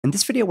In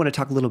this video, I want to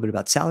talk a little bit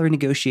about salary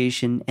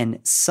negotiation and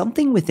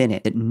something within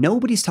it that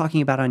nobody's talking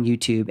about on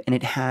YouTube, and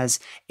it has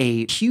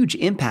a huge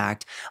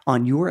impact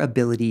on your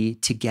ability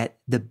to get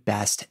the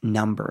best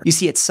number. You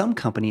see, at some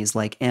companies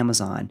like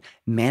Amazon,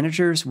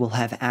 managers will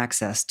have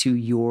access to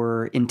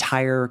your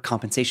entire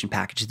compensation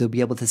package. They'll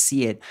be able to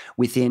see it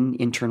within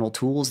internal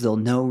tools. They'll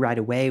know right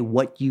away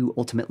what you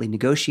ultimately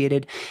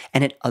negotiated.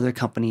 And at other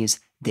companies,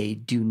 they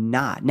do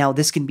not. Now,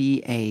 this can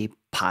be a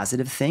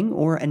positive thing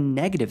or a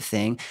negative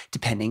thing,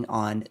 depending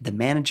on the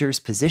manager's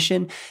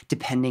position,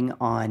 depending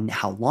on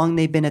how long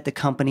they've been at the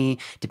company,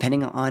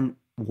 depending on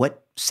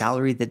what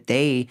salary that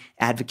they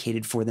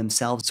advocated for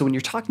themselves. So when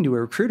you're talking to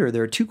a recruiter,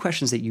 there are two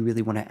questions that you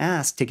really want to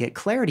ask to get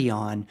clarity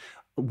on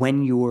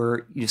when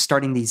you're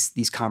starting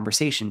these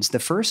conversations. The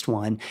first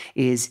one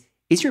is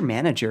your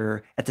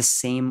manager at the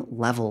same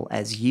level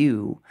as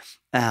you?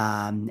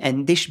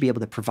 And they should be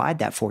able to provide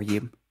that for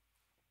you.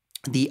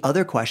 The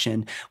other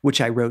question,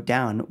 which I wrote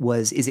down,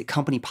 was, is it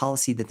company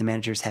policy that the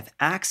managers have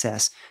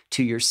access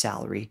to your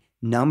salary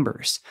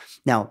numbers?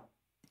 Now,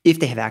 if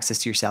they have access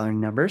to your salary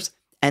numbers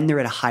and they're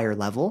at a higher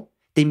level,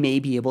 they may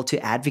be able to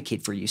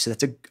advocate for you. So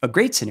that's a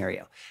great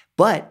scenario.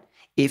 But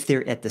if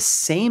they're at the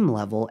same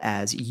level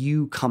as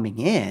you coming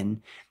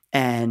in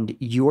and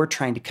you're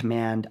trying to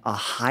command a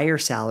higher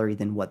salary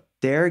than what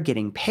they're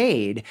getting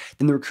paid,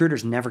 then the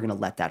recruiter's never going to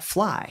let that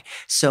fly.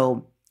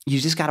 So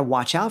you just got to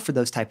watch out for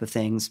those type of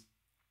things,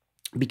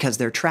 because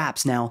they're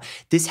traps. Now,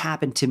 this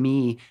happened to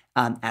me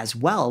as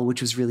well,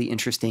 which was really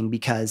interesting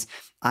because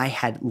I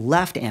had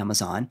left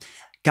Amazon,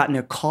 gotten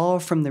a call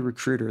from the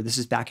recruiter. This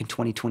is back in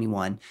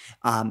 2021,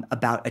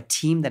 about a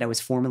team that I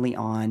was formerly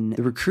on.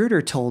 The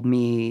recruiter told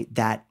me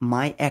that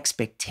my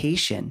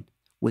expectation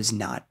was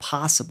not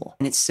possible.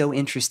 And it's so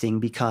interesting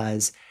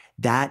because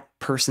that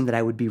person that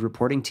I would be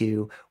reporting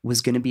to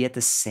was going to be at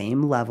the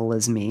same level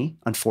as me,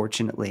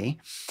 unfortunately.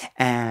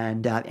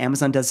 And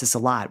Amazon does this a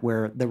lot,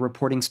 where the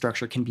reporting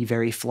structure can be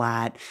very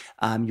flat.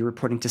 You're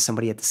reporting to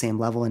somebody at the same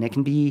level, and it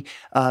can be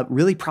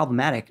really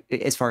problematic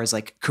as far as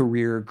like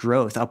career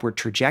growth, upward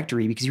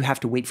trajectory, because you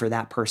have to wait for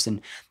that person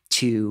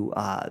to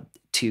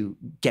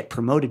get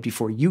promoted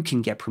before you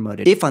can get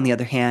promoted. If, on the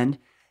other hand,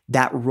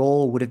 that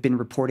role would have been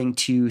reporting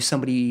to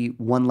somebody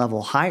one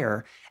level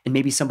higher, and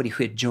maybe somebody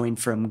who had joined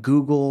from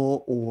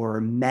Google or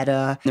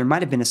Meta, there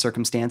might have been a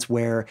circumstance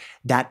where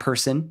that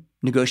person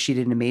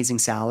negotiated an amazing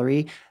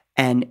salary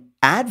and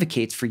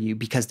advocates for you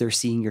because they're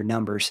seeing your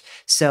numbers.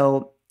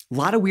 So a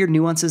lot of weird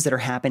nuances that are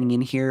happening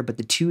in here, but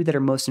the two that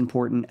are most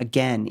important,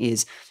 again,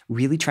 is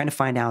really trying to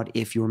find out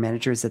if your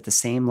manager is at the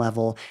same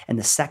level. And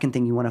the second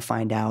thing you want to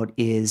find out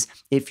is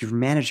if your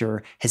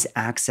manager has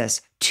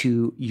access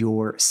to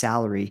your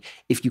salary.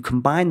 If you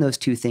combine those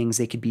two things,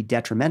 they could be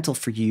detrimental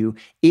for you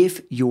if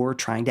you're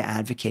trying to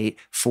advocate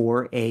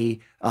for a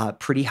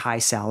pretty high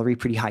salary,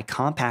 pretty high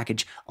comp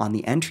package on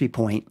the entry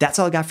point. That's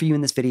all I got for you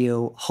in this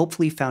video.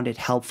 Hopefully you found it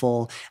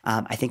helpful.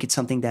 I think it's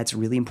something that's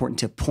really important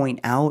to point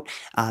out.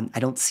 I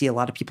don't see a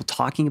lot of people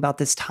talking about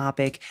this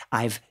topic.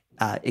 I've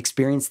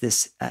experienced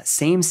this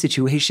same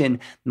situation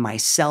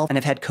myself, and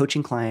I've had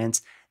coaching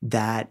clients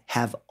that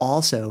have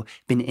also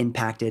been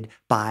impacted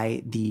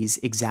by these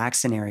exact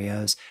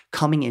scenarios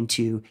coming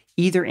into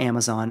either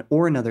Amazon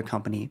or another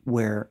company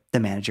where the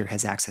manager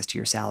has access to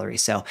your salary.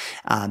 So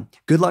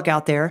good luck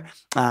out there.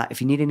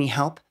 If you need any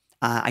help,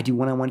 I do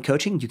one-on-one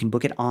coaching. You can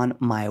book it on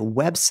my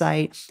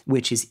website,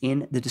 which is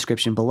in the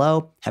description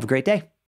below. Have a great day.